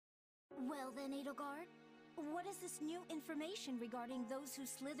Well then, Edelgard, what is this new information regarding those who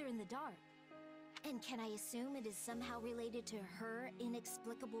slither in the dark? And can I assume it is somehow related to her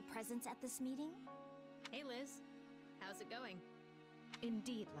inexplicable presence at this meeting? Hey Liz, how's it going?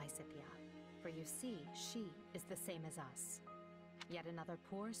 Indeed, Lysithea. For you see, she is the same as us. Yet another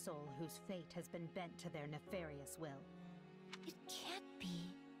poor soul whose fate has been bent to their nefarious will. It can't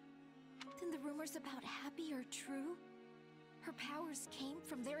be. Then the rumors about Happy are true? Her powers came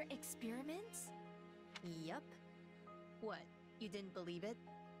from their experiments? Yup. What, you didn't believe it?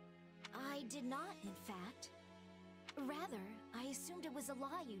 I did not, in fact. Rather, I assumed it was a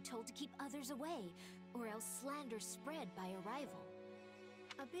lie you told to keep others away, or else slander spread by a rival.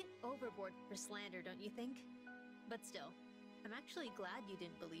 A bit overboard for slander, don't you think? But still, I'm actually glad you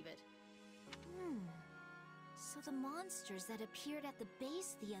didn't believe it. So the monsters that appeared at the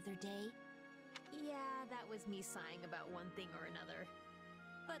base the other day... Yeah, that was me sighing about one thing or another.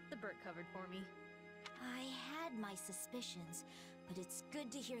 But the Burt covered for me. I had my suspicions, but it's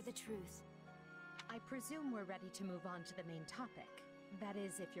good to hear the truth. I presume we're ready to move on to the main topic. That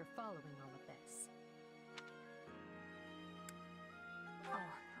is, if you're following all of this.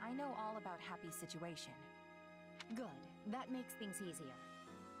 Oh, I know all about Happy's situation. Good. That makes things easier.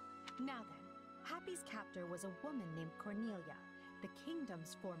 Now then, Happy's captor was a woman named Cornelia, the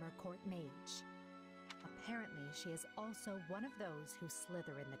kingdom's former court mage. Apparently, she is also one of those who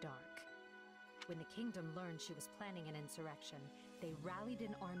slither in the dark. When the kingdom learned she was planning an insurrection, they rallied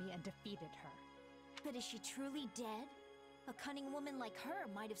an army and defeated her. But is she truly dead? A cunning woman like her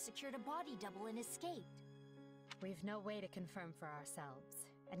might have secured a body double and escaped. We've no way to confirm for ourselves,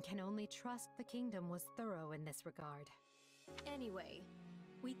 and can only trust the kingdom was thorough in this regard. Anyway,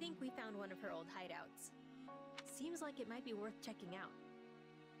 we think we found one of her old hideouts. Seems like it might be worth checking out.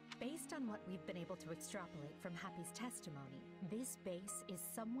 Based on what we've been able to extrapolate from Happy's testimony, this base is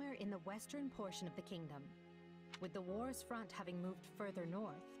somewhere in the western portion of the kingdom. With the war's front having moved further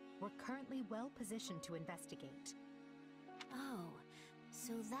north, we're currently well positioned to investigate. Oh,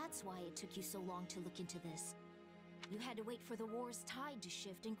 so that's why it took you so long to look into this. You had to wait for the war's tide to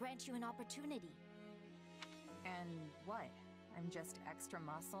shift and grant you an opportunity. And what? I'm just extra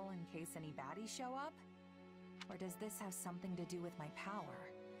muscle in case any baddies show up? Or does this have something to do with my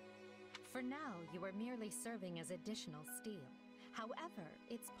power? For now, you are merely serving as additional steel. However,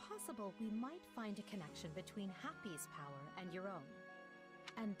 it's possible we might find a connection between Happy's power and your own.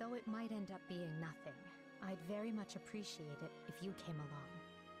 And though it might end up being nothing, I'd very much appreciate it if you came along.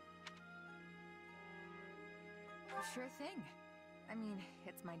 Sure thing. I mean,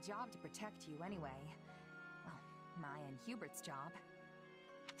 it's my job to protect you anyway. Well, my and Hubert's job.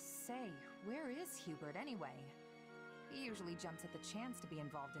 Say, where is Hubert anyway? He usually jumps at the chance to be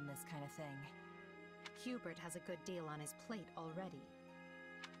involved in this kind of thing. Hubert has a good deal on his plate already.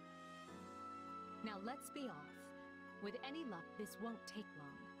 Now let's be off. With any luck, this won't take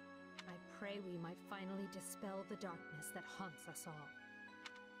long. I pray we might finally dispel the darkness that haunts us all.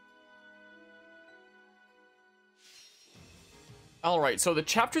 Alright, so the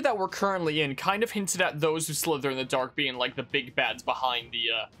chapter that we're currently in kind of hinted at those who slither in the dark being like the big bads behind the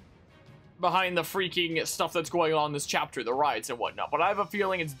freaking stuff that's going on in this chapter, the riots and whatnot. But I have a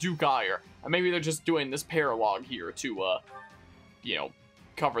feeling it's Duke Ire, and maybe they're just doing this paralogue here to, you know,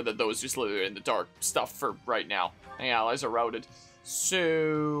 cover those who slither in the dark stuff for right now. The allies are routed.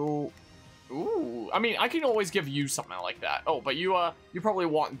 So, ooh, I mean, I can always give you something like that. Oh, but you probably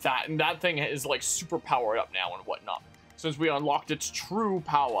want that, and that thing is like super powered up now and whatnot, since we unlocked its true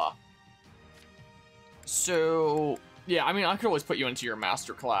power. So, yeah, I mean, I could always put you into your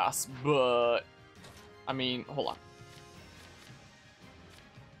master class, but, I mean, hold on.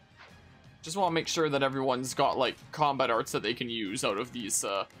 Just want to make sure that everyone's got, like, combat arts that they can use out of these,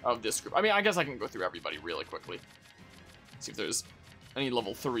 of this group. I mean, I guess I can go through everybody really quickly. See if there's any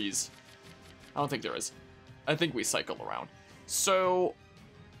level 3s. I don't think there is. I think we cycle around. So,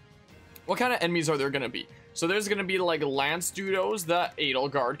 what kind of enemies are there going to be? So there's going to be, like, Lance Dudos that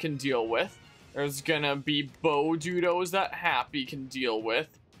Edelgard can deal with. There's going to be Bow Dudos that Happy can deal with.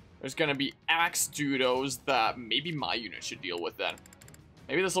 There's going to be Axe Dudos that maybe my unit should deal with then.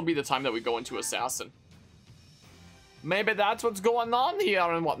 Maybe this will be the time that we go into Assassin. Maybe that's what's going on here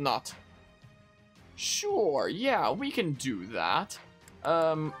and whatnot. Sure, yeah, we can do that.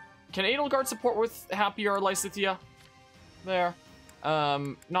 Can Edelgard support with Happy or Lysithea? There.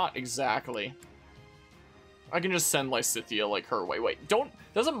 Not exactly. I can just send Lysithea, like, her way. Wait,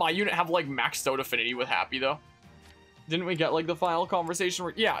 doesn't my unit have, like, maxed out affinity with Happy, though? Didn't we get, like, the final conversation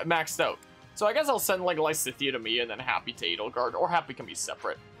where, yeah, maxed out. So I guess I'll send, like, Lysithea to me and then Happy to Edelgard, or Happy can be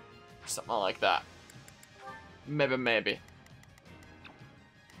separate. Something like that. Maybe.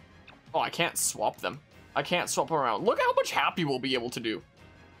 Oh, I can't swap them. I can't swap them around. Look how much Happy we'll be able to do.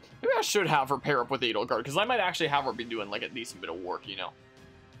 Maybe I should have her pair up with Edelgard, because I might actually have her be doing like a decent bit of work, you know.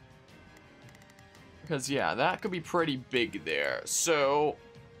 Because yeah, that could be pretty big there. So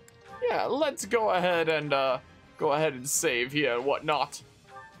yeah, let's go ahead and save here and whatnot.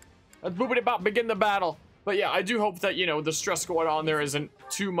 Let's boop it about begin the battle. But yeah, I do hope that, you know, the stress going on there isn't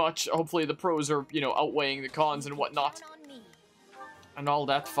too much. Hopefully the pros are, you know, outweighing the cons and whatnot. And all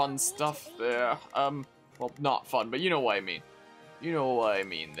that fun stuff there. Well, not fun, but you know what I mean. You know what I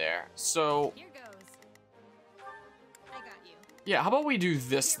mean there. So, Here goes. I got you. yeah, how about we do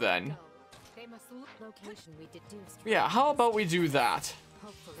this then? They must location we deduced. Yeah, how about we do that?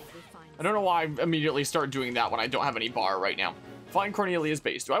 Hopefully we find I don't know why I immediately start doing that when I don't have any bar right now. Find Cornelia's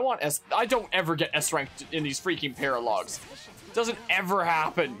base. Do I want S? I don't ever get S ranked in these freaking paralogues. Doesn't ever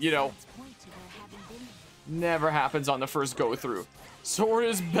happen, you know. Never happens on the first go through. Sword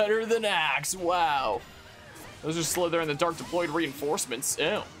is better than axe. Wow. Those are Slither in the Dark deployed reinforcements.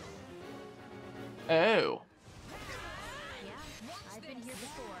 Oh. Oh. I've been here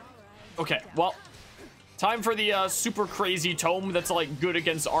before. Okay, well, time for the super crazy tome that's like good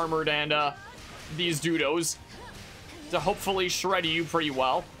against armored and these dudos to hopefully shred you pretty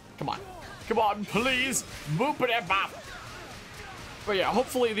well. Come on, please, boop it bop. But yeah,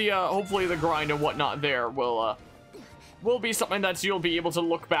 hopefully the grind and whatnot there will be something that you'll be able to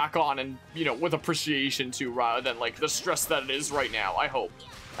look back on and, you know, with appreciation too, rather than like the stress that it is right now. I hope,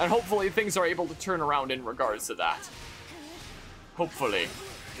 and hopefully things are able to turn around in regards to that. Hopefully.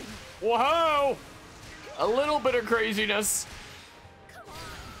 Whoa! A little bit of craziness.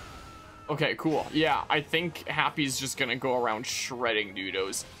 Okay, cool. Yeah, I think Happy's just gonna go around shredding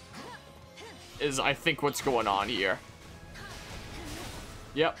dudos. Is I think what's going on here.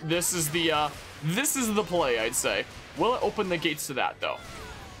 Yep, this is the play, I'd say. Will it open the gates to that though?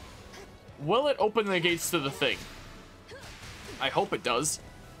 Will it open the gates to the thing? I hope it does.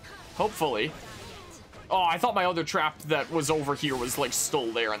 Hopefully. Oh, I thought my other trap that was over here was like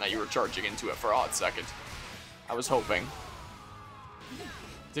still there and that you were charging into it for a hot second. I was hoping.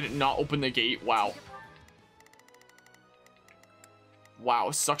 Did it not open the gate? Wow.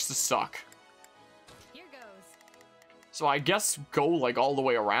 Wow, sucks to suck. Here goes. So I guess go like all the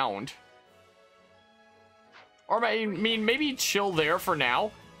way around. Or I mean, maybe chill there for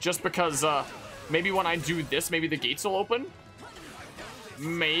now. Just because maybe when I do this, maybe the gates will open.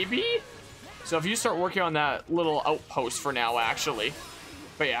 Maybe? So if you start working on that little outpost for now, actually.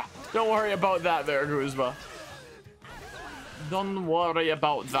 But yeah, don't worry about that there, Guzma. Don't worry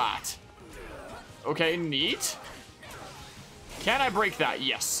about that. Okay, neat. Can I break that?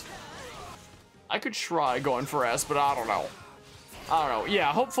 Yes. I could try going for S, but I don't know. I don't know.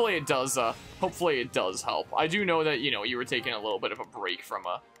 Yeah, hopefully it does help. I do know that, you know, you were taking a little bit of a break from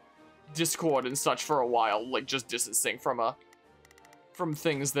Discord and such for a while, like just distancing from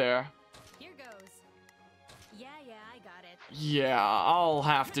things there. Here goes. Yeah, I got it. Yeah, I'll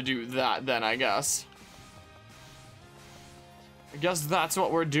have to do that then, I guess. I guess that's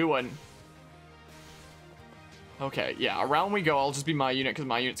what we're doing. Okay, yeah, around we go. I'll just be my unit because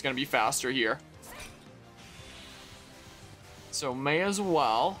my unit's gonna be faster here. So may as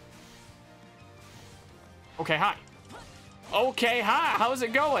well. Okay, hi. Okay, hi. How's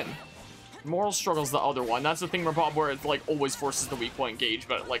it going? Moral Struggle's the other one. That's the thing, Bob, where it like always forces the weak point gauge,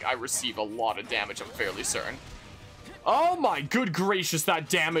 but like I receive a lot of damage. I'm fairly certain. Oh my good gracious, that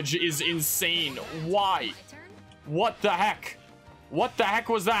damage is insane. Why? What the heck? What the heck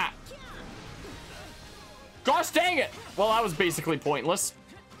was that? Gosh dang it! Well, that was basically pointless.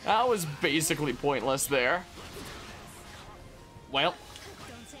 That was basically pointless there. Well.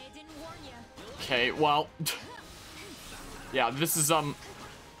 Okay, well. Yeah, this is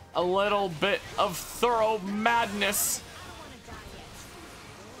a little bit of thorough madness.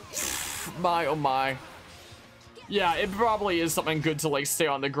 My oh my. Yeah, it probably is something good to like stay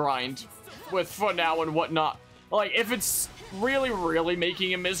on the grind with for now and whatnot. Like, if it's really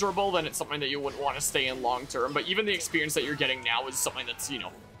making you miserable, then it's something that you wouldn't want to stay in long term. But even the experience that you're getting now is something that's, you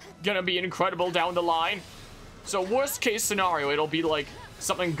know, gonna be incredible down the line. So worst case scenario, it'll be like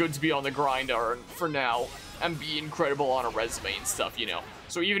something good to be on the grind for now and be incredible on a resume and stuff, you know.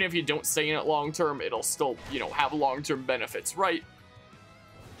 So even if you don't stay in it long term, it'll still, you know, have long term benefits, right?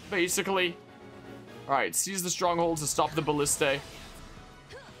 Basically. Alright, seize the strongholds to stop the ballistae.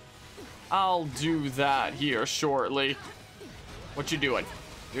 I'll do that here shortly. What you doing?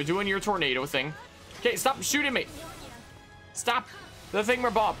 You're doing your tornado thing. Okay, stop shooting me. Stop the thing,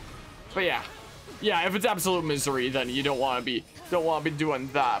 Bob. But yeah. Yeah, if it's absolute misery, then you don't want to be doing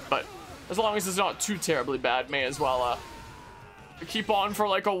that. But as long as it's not too terribly bad, may as well keep on for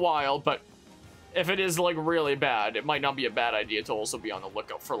like a while, but if it is like really bad, it might not be a bad idea to also be on the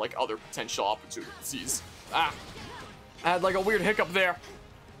lookout for like other potential opportunities. Ah, I had like a weird hiccup there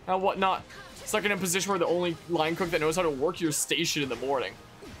and whatnot. Stuck in a position where the only line cook that knows how to work your station in the morning.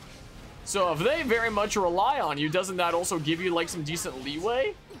 So if they very much rely on you, doesn't that also give you like some decent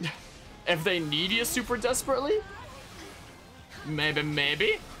leeway? If they need you super desperately?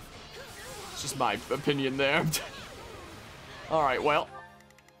 Maybe. It's just my opinion there. Alright, well.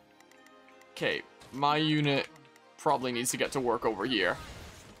 Okay, my unit probably needs to get to work over here.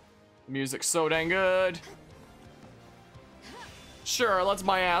 Music's so dang good. Sure, let's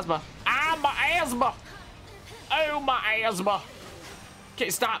miasma. Ah, miasma! Oh, miasma! Okay,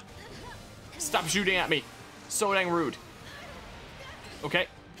 stop. Stop shooting at me. So dang rude. Okay.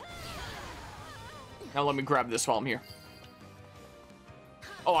 Now let me grab this while I'm here.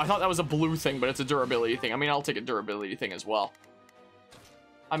 Oh, I thought that was a blue thing, but it's a durability thing. I mean, I'll take a durability thing as well.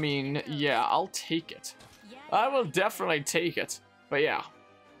 I mean, yeah, I'll take it. I will definitely take it. But yeah.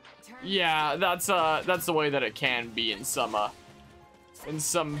 Yeah, that's the way that it can be in some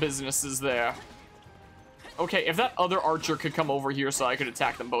businesses there. Okay, if that other archer could come over here so I could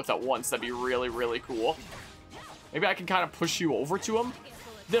attack them both at once, that'd be really, really cool. Maybe I can kind of push you over to them.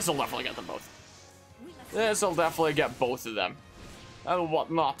 This'll definitely get them both. This'll definitely get both of them. And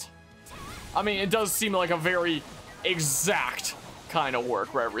whatnot. I mean, it does seem like a very exact kind of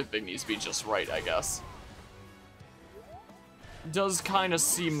work where everything needs to be just right, I guess. Does kind of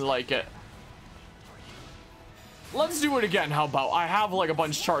seem like it. Let's do it again, how about? I have like a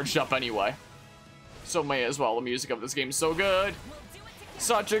bunch charged up anyway. So may as well. The music of this game is so good.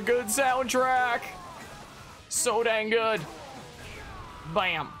 Such a good soundtrack. So dang good.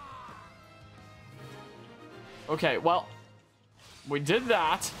 Bam. Okay, well. We did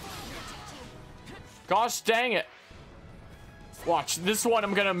that. Gosh dang it. Watch, this one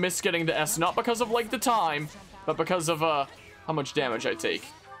I'm gonna miss getting the S. Not because of like the time, but because of how much damage I take.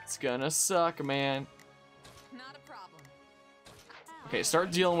 It's gonna suck, man. Okay,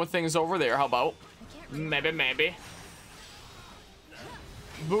 start dealing with things over there. How about? Maybe.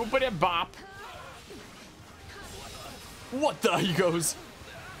 Boopity bop. What the? He goes.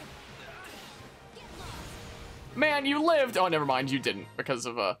 Man, you lived. Oh, never mind. You didn't because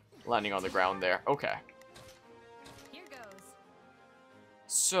of landing on the ground there. Okay. Here goes.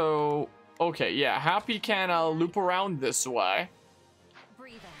 So, okay, yeah. Happy can loop around this way.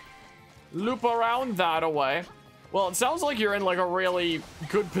 Loop around that way. Well, it sounds like you're in like a really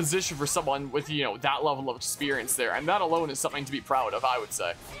good position for someone with, you know, that level of experience there. And that alone is something to be proud of, I would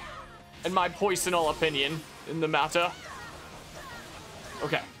say. In my personal opinion, in the matter.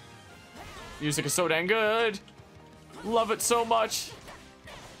 Okay. Music is so dang good. Love it so much.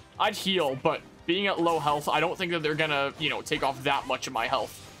 I'd heal, but being at low health, I don't think that they're gonna, you know, take off that much of my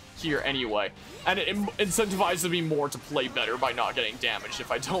health here anyway. And it incentivizes me more to play better by not getting damaged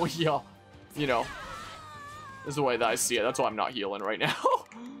if I don't heal. You know. Is the way that I see it. That's why I'm not healing right now.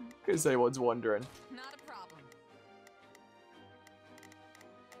 In case anyone's wondering. Not a problem.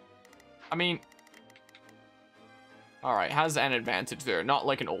 I mean, alright, has an advantage there. Not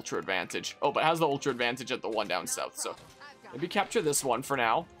like an ultra advantage. Oh, but has the ultra advantage at the one down south. So maybe capture this one for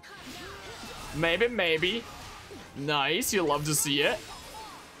now. Maybe. Nice. You love to see it.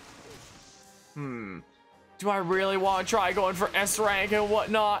 Do I really want to try going for S rank and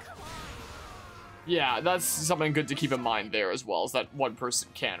whatnot? Yeah, that's something good to keep in mind there as well, is that one person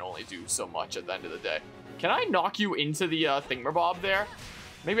can only do so much at the end of the day. Can I knock you into the thingamabob there?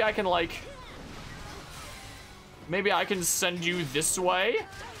 Maybe I can, like... Maybe I can send you this way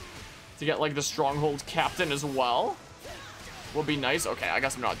to get, like, the stronghold captain as well. Will be nice. Okay, I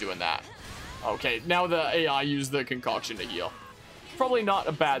guess I'm not doing that. Okay, now the AI used the concoction to heal. Probably not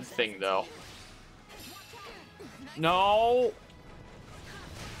a bad thing, though. No!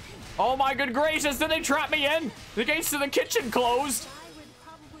 Oh my good gracious, did they trap me in? The gates to the kitchen closed.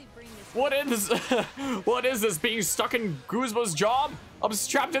 What is what is this, being stuck in Guzma's job? I'm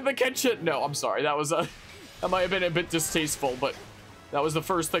trapped in the kitchen. No, I'm sorry. That was that might have been a bit distasteful, but that was the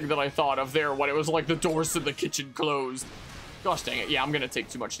first thing that I thought of there when it was like the doors to the kitchen closed. Gosh dang it. Yeah, I'm gonna take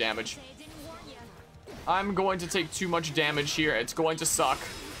too much damage. I'm going to take too much damage here. It's going to suck.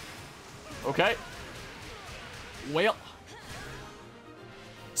 Okay. Well.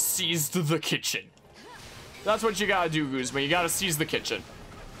 Seized the kitchen. That's what you gotta do, Guzma. You gotta seize the kitchen.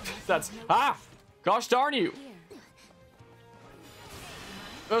 That's... Ah! Gosh darn you.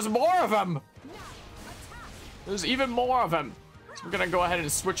 There's more of them. There's even more of them. So we're gonna go ahead and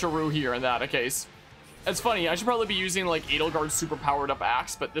switcheroo here in that case. It's funny, I should probably be using like Edelgard's super powered up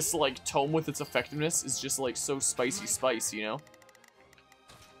axe, but this like tome with its effectiveness is just like so spicy spice, you know?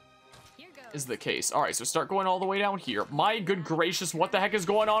 is the case. All right, so start going all the way down here. My good gracious, what the heck is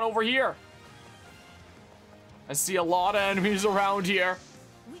going on over here? I see a lot of enemies around here.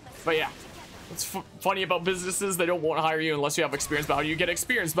 But yeah, what's funny about businesses, they don't want to hire you unless you have experience. But how do you get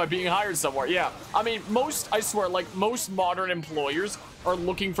experience? By being hired somewhere. Yeah, I mean, I swear, like, most modern employers are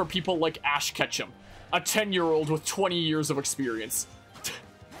looking for people like Ash Ketchum, a 10-year-old with 20 years of experience.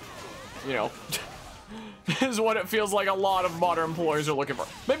 You know, is what it feels like a lot of modern employers are looking for.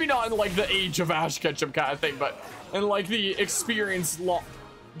 Maybe not in like the age of Ash Ketchum kind of thing, but in like the experience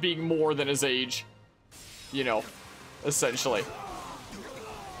being more than his age, you know, essentially.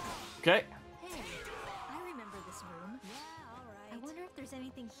 Okay. Hey, I remember this room. Yeah, all right. I wonder if there's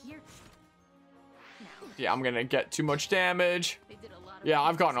anything here. No. Yeah, I'm gonna get too much damage. They did a lot of Yeah,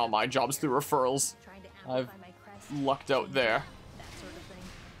 I've gotten all my jobs through referrals. trying to I've amplify my crest, lucked out there. that sort of thing.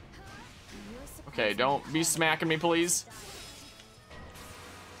 Okay, don't be smacking me, please.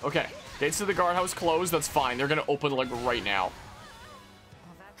 Okay, gates to the guardhouse closed. That's fine. They're gonna open like right now.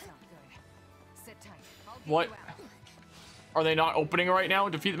 Well, that's not good. Sit tight. I'll get What? you out. Are they not opening right now?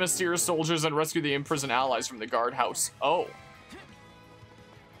 Defeat the mysterious soldiers and rescue the imprisoned allies from the guardhouse. Oh.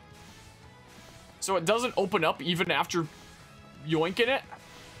 So it doesn't open up even after yoinking it?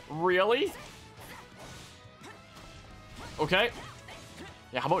 Really? Okay.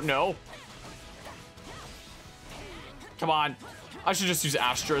 Yeah, how about no? Come on. I should just use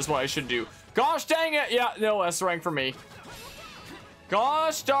Astra is what I should do. Gosh dang it! Yeah, no S rank for me.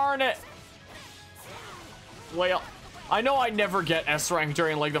 Gosh darn it! Well, I know I never get S rank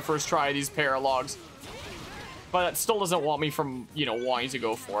during like the first try of these paralogues, but that still doesn't want me from, you know, wanting to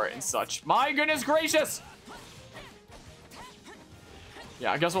go for it and such. My goodness gracious!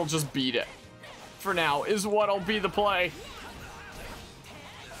 Yeah, I guess we'll just beat it. For now, is what'll be the play.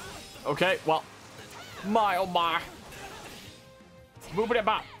 Okay, well, my oh my. Boopity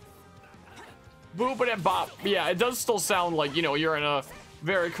bop. Boopity bop. Yeah, it does still sound like, you know, you're in a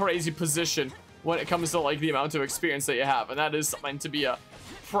very crazy position when it comes to like the amount of experience that you have, and that is something to be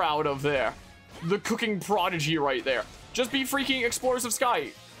proud of there. The cooking prodigy right there. Just be freaking Explorers of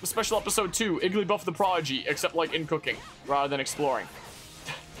Sky. Special episode 2, Igglybuff the Prodigy, except like in cooking rather than exploring.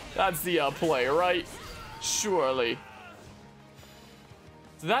 That's the play, right? Surely.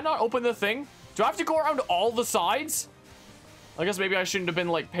 Did that not open the thing? Do I have to go around all the sides? I guess maybe I shouldn't have been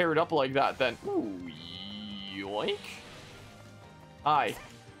like paired up like that then. Ooh, yoink. Hi.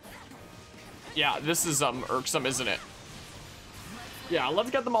 Yeah, this is irksome, isn't it? Yeah, let's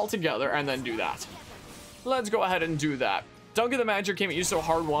get them all together and then do that. Let's go ahead and do that. Duncan the manager came at you so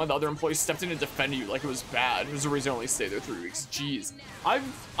hard one of the other employees stepped in to defend you like it was bad. It was the reason I only stayed there 3 weeks. Jeez.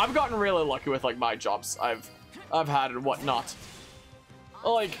 I've gotten really lucky with like my jobs I've had and whatnot.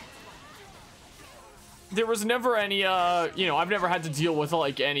 Like, there was never any you know, I've never had to deal with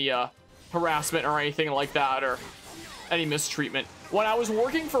like any harassment or anything like that or any mistreatment. When I was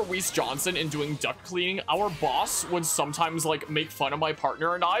working for Weiss Johnson and doing duct cleaning, our boss would sometimes like make fun of my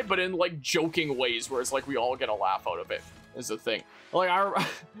partner and I, but in like joking ways where it's like we all get a laugh out of it is the thing. Like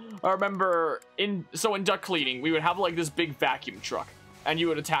I remember in duct cleaning, we would have like this big vacuum truck and you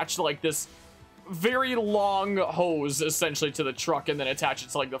would attach like this very long hose essentially to the truck and then attach it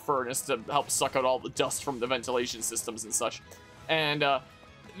to like the furnace to help suck out all the dust from the ventilation systems and such. And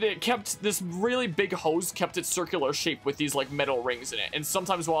it kept this really big hose kept its circular shape with these like metal rings in it, and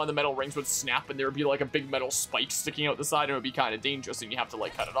sometimes one of the metal rings would snap and there would be like a big metal spike sticking out the side and it would be kind of dangerous and you have to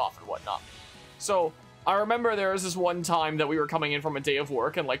like cut it off and whatnot. So I remember there was this one time that we were coming in from a day of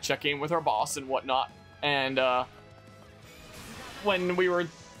work and like checking in with our boss and whatnot, and when we were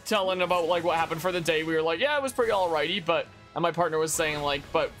telling about like what happened for the day, we were like, yeah, it was pretty alrighty, but and my partner was saying like,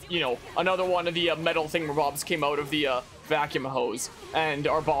 but you know, another one of the metal thingamabobs came out of the vacuum hose, and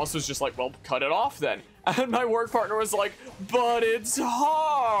our boss was just like, well, cut it off then. And my work partner was like, but it's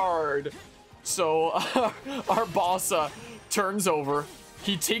hard. So our boss turns over,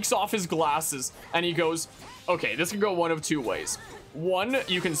 he takes off his glasses and he goes, okay, this can go one of two ways. One,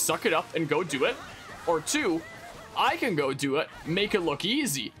 you can suck it up and go do it, or two, I can go do it, make it look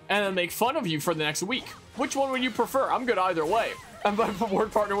easy, and then make fun of you for the next week. Which one would you prefer? I'm good either way. And my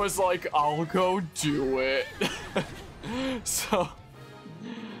work partner was like, I'll go do it.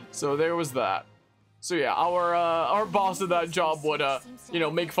 So there was that. So yeah, our boss at that job would you know,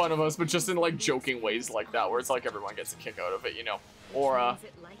 make fun of us, but just in like joking ways like that, where it's like everyone gets a kick out of it, you know.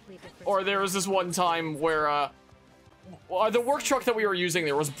 Or there was this one time where the work truck that we were using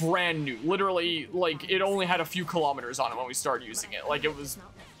there was brand new. Literally, like, it only had a few kilometers on it when we started using it. Like, it was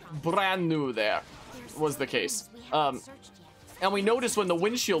brand new there, was the case. And we noticed when the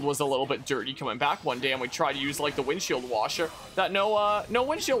windshield was a little bit dirty coming back one day and we tried to use like the windshield washer, that no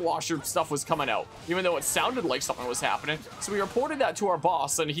windshield washer stuff was coming out, even though it sounded like something was happening. So we reported that to our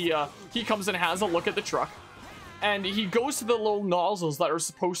boss, and he comes and has a look at the truck, and he goes to the little nozzles that are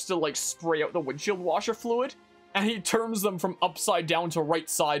supposed to like spray out the windshield washer fluid, and he turns them from upside down to right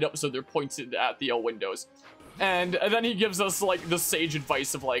side up so they're pointed at the windows. And then he gives us like the sage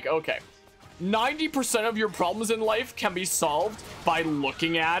advice of like, okay, 90% of your problems in life can be solved by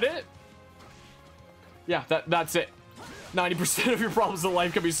looking at it. Yeah, that's it. 90% of your problems in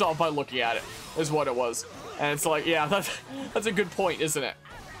life can be solved by looking at it, is what it was. And it's like, yeah, that's a good point, isn't it?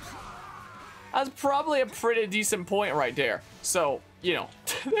 That's probably a pretty decent point right there. So, you know,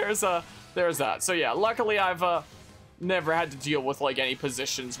 there's that. So yeah, luckily I've never had to deal with like any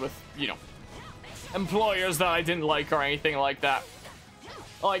positions with, you know, employers that I didn't like or anything like that.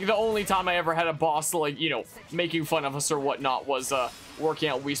 Like, the only time I ever had a boss, like, you know, making fun of us or whatnot was, working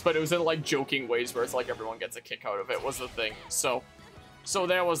at Weiss, but it was in, like, joking ways where it's like everyone gets a kick out of it was the thing. So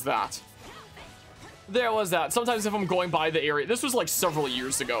there was that. There was that. Sometimes if I'm going by the area, this was, like, several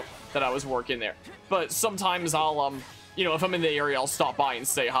years ago that I was working there. But sometimes I'll, you know, if I'm in the area, I'll stop by and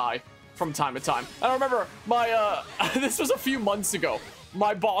say hi from time to time. And I remember my, this was a few months ago.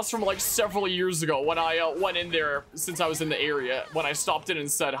 My boss from like several years ago when I went in there, since I was in the area, when I stopped in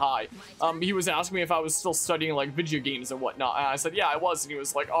and said hi, he was asking me if I was still studying like video games and whatnot, and I said yeah I was, and he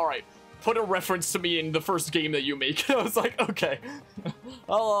was like, all right, put a reference to me in the first game that you make. I was like, okay,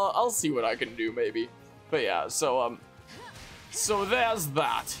 I'll see what I can do maybe. But yeah, so there's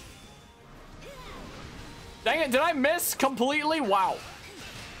that. Dang it, did I miss completely? Wow,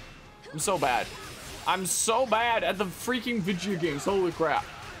 I'm so bad. I'm so bad at the freaking video games. Holy crap.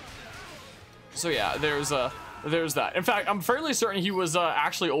 So yeah, there's that. In fact, I'm fairly certain he was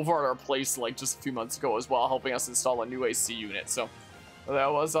actually over at our place like just a few months ago as well, helping us install a new AC unit. So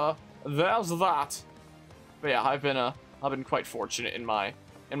there's that. But yeah, I've been quite fortunate in my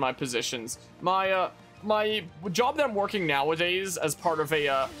positions. My job that I'm working nowadays as part of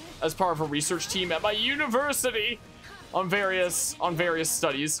a research team at my university on various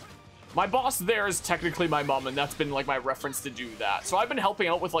studies. My boss there is technically my mom, and that's been like my reference to do that. So I've been helping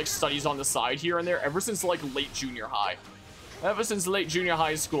out with like studies on the side here and there ever since like late junior high. Ever since late junior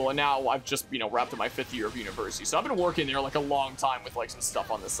high school, and now I've just, you know, wrapped up my 5th year of university. So I've been working there like a long time with like some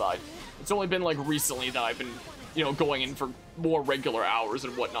stuff on the side. It's only been like recently that I've been, you know, going in for more regular hours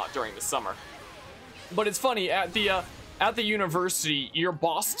and whatnot during the summer. But it's funny, at the university, your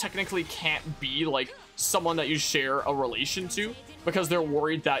boss technically can't be like someone that you share a relation to, because they're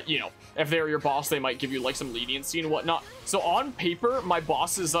worried that, you know, if they're your boss, they might give you like some leniency and whatnot. So on paper, my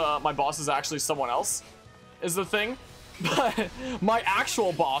boss is actually someone else, is the thing. But my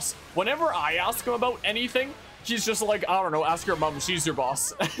actual boss, whenever I ask him about anything, he's just like, I don't know, ask your mom, she's your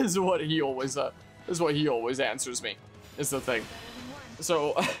boss, is what he always answers me, is the thing.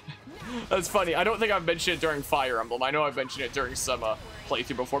 So that's funny. I don't think I've mentioned it during Fire Emblem. I know I've mentioned it during some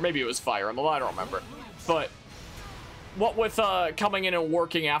playthrough before. Maybe it was Fire Emblem, I don't remember. But what with coming in and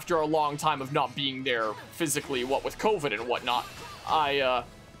working after a long time of not being there physically, what with COVID and whatnot, I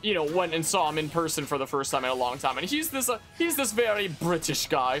you know, went and saw him in person for the first time in a long time, and he's this very British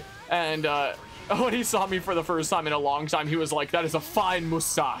guy, and when he saw me for the first time in a long time, he was like, "That is a fine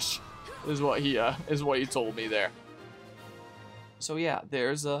mustache," is what he told me there. So yeah,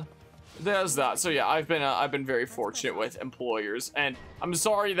 there's that. So yeah, I've been very fortunate with employers, and I'm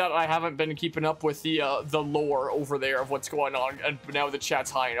sorry that I haven't been keeping up with the lore over there of what's going on, and now the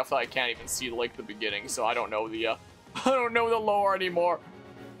chat's high enough that I can't even see like the beginning, so I don't know the lore anymore.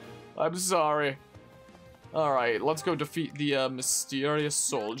 I'm sorry. All right, let's go defeat the mysterious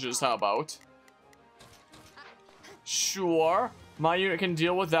soldiers. How about? Sure, my unit can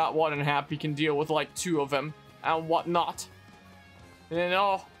deal with that one, and Happy can deal with like 2 of them and whatnot. You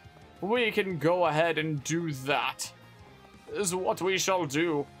know, we can go ahead and do that. This is what we shall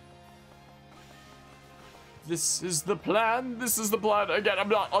do. This is the plan. This is the plan. Again, I'm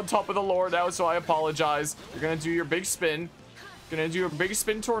not on top of the lore now, so I apologize. You're gonna do your big spin. Gonna do a big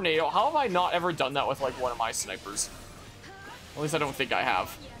spin tornado. How have I not ever done that with like one of my snipers? At least I don't think I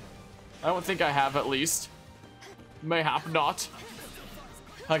have. I don't think I have, at least. Mayhap not.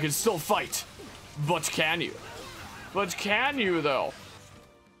 I can still fight. But can you? But can you, though?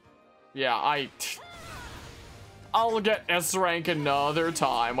 Yeah, I'll get S rank another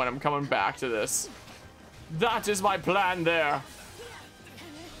time when I'm coming back to this. That is my plan there.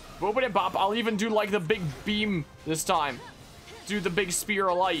 Boopity bop. I'll even do like the big beam this time. Do the big spear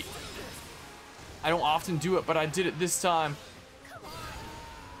of light. I don't often do it, but I did it this time.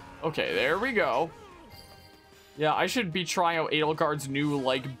 Okay, there we go. Yeah, I should be trying out Edelgard's new,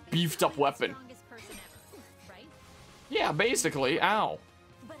 like, beefed up weapon. Strongest person ever, right? Yeah, basically. Ow.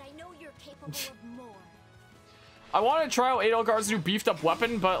 But I know you're capable of more. I want to try out Edelgard's new beefed up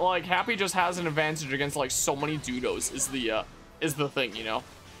weapon, but, like, Happy just has an advantage against, like, so many Dudos is the thing, you know?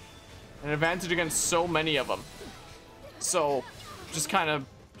 An advantage against so many of them. So, just kind of...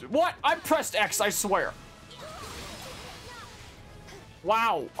 What? I pressed X, I swear.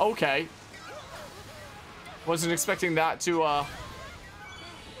 Wow, okay. Wasn't expecting that to,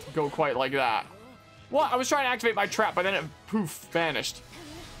 go quite like that. What? I was trying to activate my trap, but then it, poof, vanished.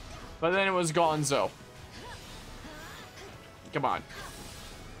 But then it was gonzo. Come on.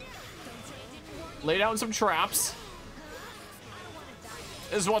 Lay down some traps.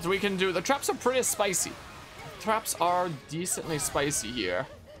 Is what we can do. The traps are pretty spicy. Traps are decently spicy here.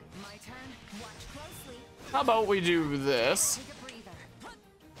 How about we do this?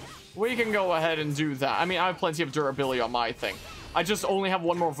 We can go ahead and do that. I mean, I have plenty of durability on my thing. I just only have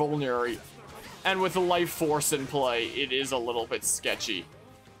one more vulnerary. And with the life force in play, it is a little bit sketchy.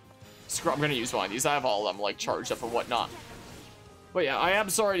 Screw, I'm gonna use one of these. I have all of them, like, charged up and whatnot. But yeah, I am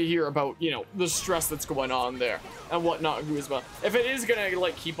sorry to hear about, you know, the stress that's going on there and whatnot, Guzma. If it is gonna,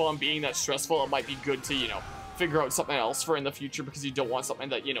 like, keep on being that stressful, it might be good to, you know, figure out something else for in the future because you don't want something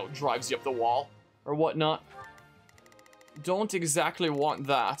that, you know, drives you up the wall or whatnot. Don't exactly want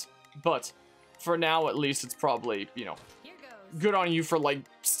that, but for now, at least, it's probably, you know, good on you for, like,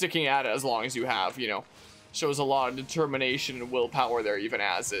 sticking at it as long as you have, you know. Shows a lot of determination and willpower there, even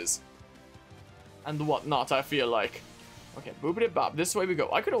as is. And whatnot, I feel like. Okay, boopity bop. This way we go.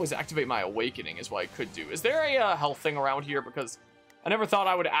 I could always activate my awakening is what I could do. Is there a health thing around here? Because I never thought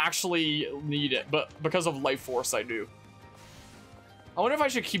I would actually need it, but because of life force, I do. I wonder if I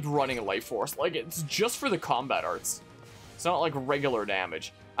should keep running life force. Like, it's just for the combat arts. It's not like regular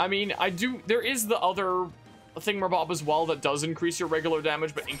damage. I mean, there is the other thingamabob as well that does increase your regular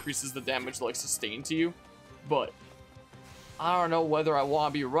damage, but increases the damage, like, sustained to you. But I don't know whether I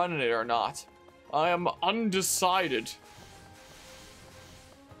want to be running it or not. I am undecided.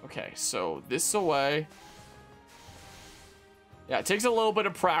 Okay, so this away. Yeah, it takes a little bit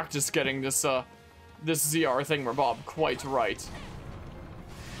of practice getting this this ZR thingamabob quite right.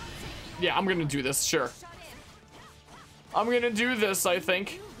 Yeah, I'm gonna do this, sure. I'm gonna do this, I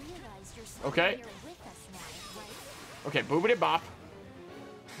think. Okay. Okay, boobity bop.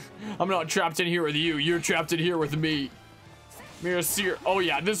 I'm not trapped in here with you. You're trapped in here with me. Mirasir. Oh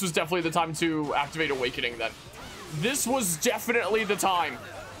yeah, this was definitely the time to activate Awakening then. This was definitely the time.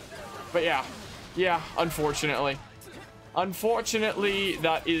 But yeah. Yeah, unfortunately. Unfortunately,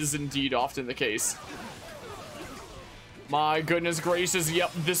 that is indeed often the case. My goodness gracious,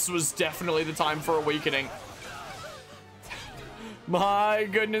 yep, this was definitely the time for Awakening. My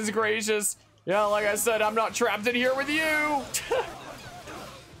goodness gracious. Yeah, like I said, I'm not trapped in here with you.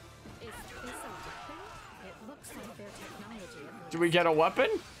 Do we get a weapon?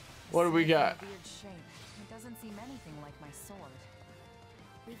 What do we get? It doesn't seem anything like my sword.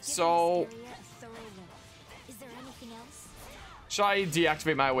 So, Is there anything else? should I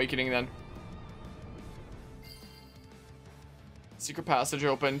deactivate my awakening then? Secret passage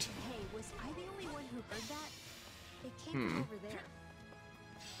opened. Hey, was I the only one who heard that? It came from over there.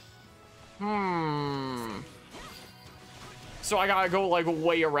 So I gotta go like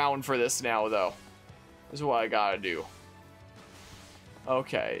way around for this now though. This is what I gotta do.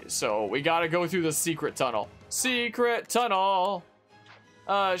 Okay, so we gotta go through the secret tunnel. Secret tunnel!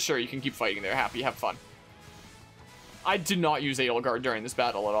 Sure, you can keep fighting there. Happy, have fun. I did not use Edelgard during this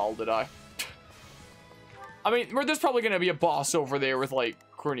battle at all, did I? I mean, there's probably gonna be a boss over there with, like,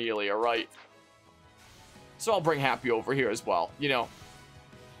 Cornelia, right? So I'll bring Happy over here as well, you know.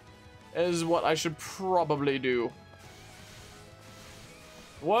 Is what I should probably do.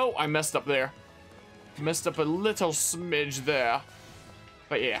 Whoa, I messed up there. Messed up a little smidge there.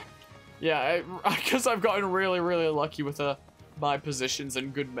 But yeah. Yeah, I guess I've gotten really, really lucky with my positions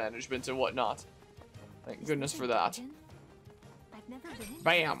and good management and whatnot. Thank goodness for that.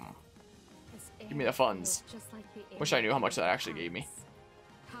 Bam! Give me the funds. Wish I knew how much that actually gave me.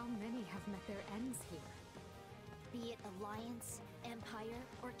 How many have met their ends here? Be it alliance, empire,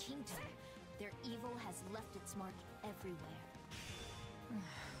 or kingdom, their evil has left its mark everywhere.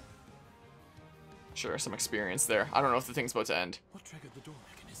 Sure, some experience there. I don't know if the thing's about to end. What triggered the door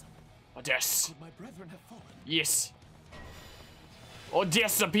mechanism? Odess! Could my brethren have fallen? Yes!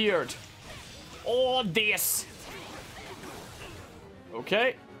 Odess appeared! Odess!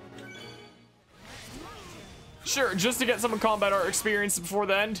 Okay. Sure, just to get some combat art experience before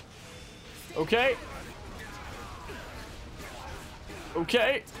the end. Okay.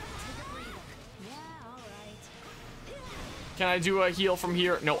 Okay. Can I do a heal from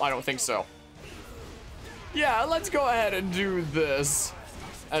here? No, I don't think so. Yeah, let's go ahead and do this.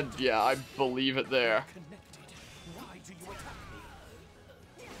 And yeah, I believe it there.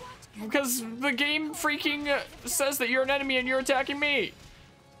 Because the game freaking says that you're an enemy and you're attacking me.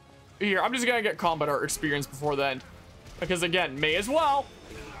 Here, I'm just gonna get combat art experience before then. Because again, may as well.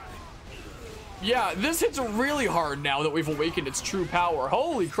 Yeah, this hits really hard now that we've awakened its true power.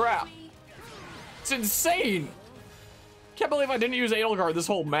 Holy crap. It's insane. Can't believe I didn't use Edelgard this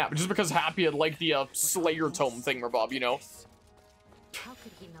whole map just because Happy had like the Slayer Tome thingamabob, you know? How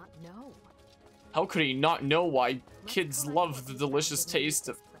could he not know? How could he not know why kids love the delicious taste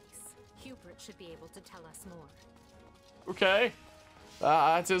of... Hubert should be able to tell us more. Okay.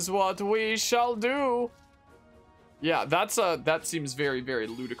 That is what we shall do. Yeah, that seems very, very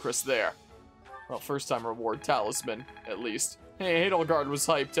ludicrous there. Well, first time reward talisman, at least. Hey, Edelgard was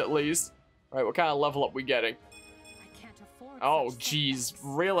hyped at least. All right, what kind of level up we getting? Oh, geez,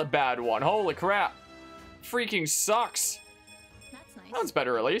 really bad one. Holy crap. Freaking sucks. That's nice. That one's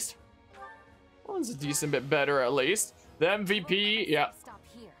better at least. That one's a decent bit better at least. The MVP, yeah.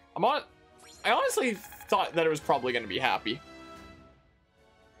 I honestly thought that it was probably going to be Happy.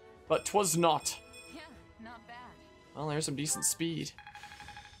 But 'twas not. Yeah, not bad. Well, there's some decent speed.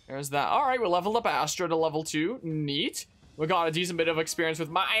 There's that. All right, we leveled up Astra to level 2. Neat. We got a decent bit of experience with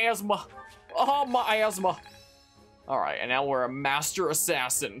miasma. Oh, miasma. All right, and now we're a master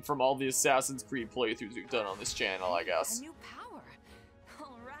assassin from all the Assassin's Creed playthroughs we've done on this channel, I guess. A new power.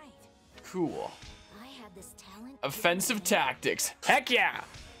 All right. Cool. I had this talent. Offensive tactics. Heck yeah.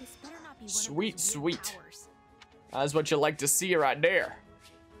 This better not be one of Sweet, those new sweet. powers. That's what you like to see right there.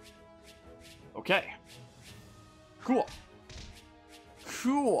 Okay. Cool.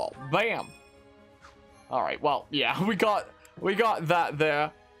 Cool. Bam. All right. Well, yeah, we got that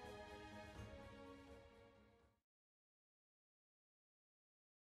there.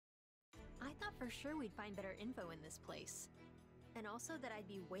 I thought for sure we'd find better info in this place. And also that I'd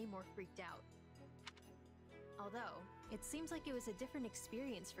be way more freaked out. Although, it seems like it was a different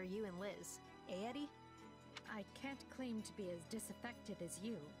experience for you and Liz. Eh, Eddie? I can't claim to be as disaffected as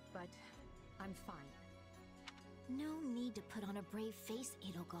you, but I'm fine. No need to put on a brave face,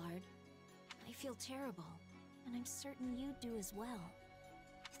 Edelgard. I feel terrible, and I'm certain you do as well.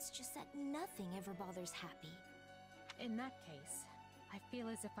 It's just that nothing ever bothers Happy. In that case, I feel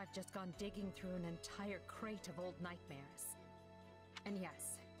as if I've just gone digging through an entire crate of old nightmares. And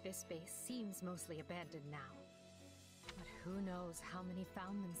yes, this base seems mostly abandoned now. But who knows how many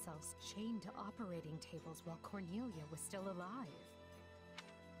found themselves chained to operating tables while Cornelia was still alive.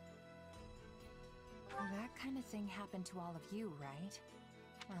 That kind of thing happened to all of you, right?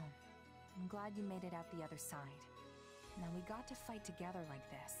 Well, I'm glad you made it out the other side. Now we got to fight together like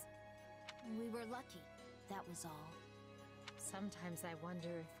this. We were lucky, that was all. Sometimes I wonder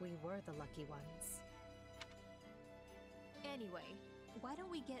if we were the lucky ones. Anyway, why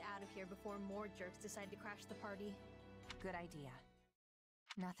don't we get out of here before more jerks decide to crash the party? Good idea.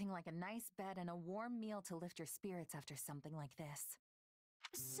 Nothing like a nice bed and a warm meal to lift your spirits after something like this.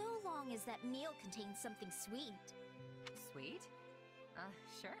 So long as that meal contains something sweet. Sweet?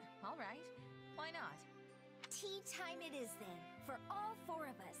 Sure, all right. Why not? Tea time it is then, for all four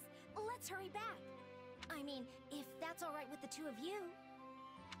of us. Let's hurry back. I mean, if that's all right with the two of you.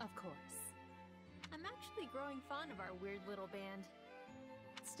 Of course. I'm actually growing fond of our weird little band.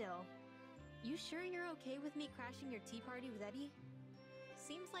 Still, you sure you're okay with me crashing your tea party with Eddie?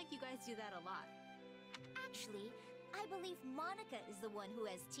 Seems like you guys do that a lot. Actually, I believe Monica is the one who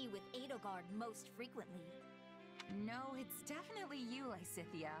has tea with Edelgard most frequently. No, it's definitely you,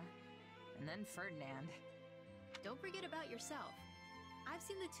 Lysithia. And then Ferdinand. Don't forget about yourself. I've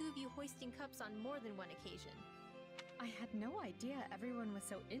seen the two of you hoisting cups on more than one occasion. I had no idea everyone was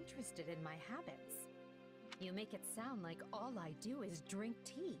so interested in my habits. You make it sound like all I do is drink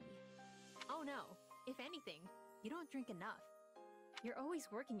tea. Oh no, if anything, you don't drink enough. You're always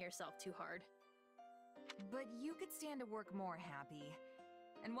working yourself too hard. But you could stand to work more, Happy.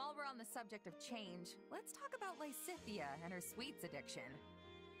 And while we're on the subject of change, let's talk about Lysithia and her sweets addiction.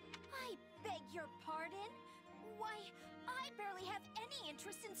 I beg your pardon? Why, I barely have any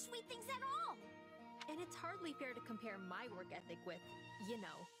interest in sweet things at all. And it's hardly fair to compare my work ethic with, you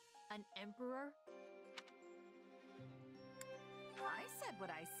know, an emperor. I said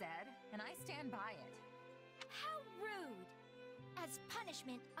what I said, and I stand by it. How rude! As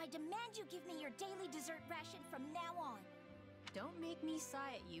punishment, I demand you give me your daily dessert ration from now on. Don't make me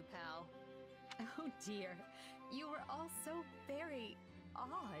sigh at you, pal. Oh dear, you were all so very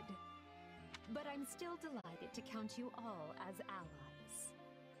odd. But I'm still delighted to count you all as allies.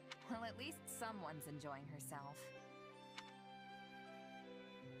 Well, at least someone's enjoying herself.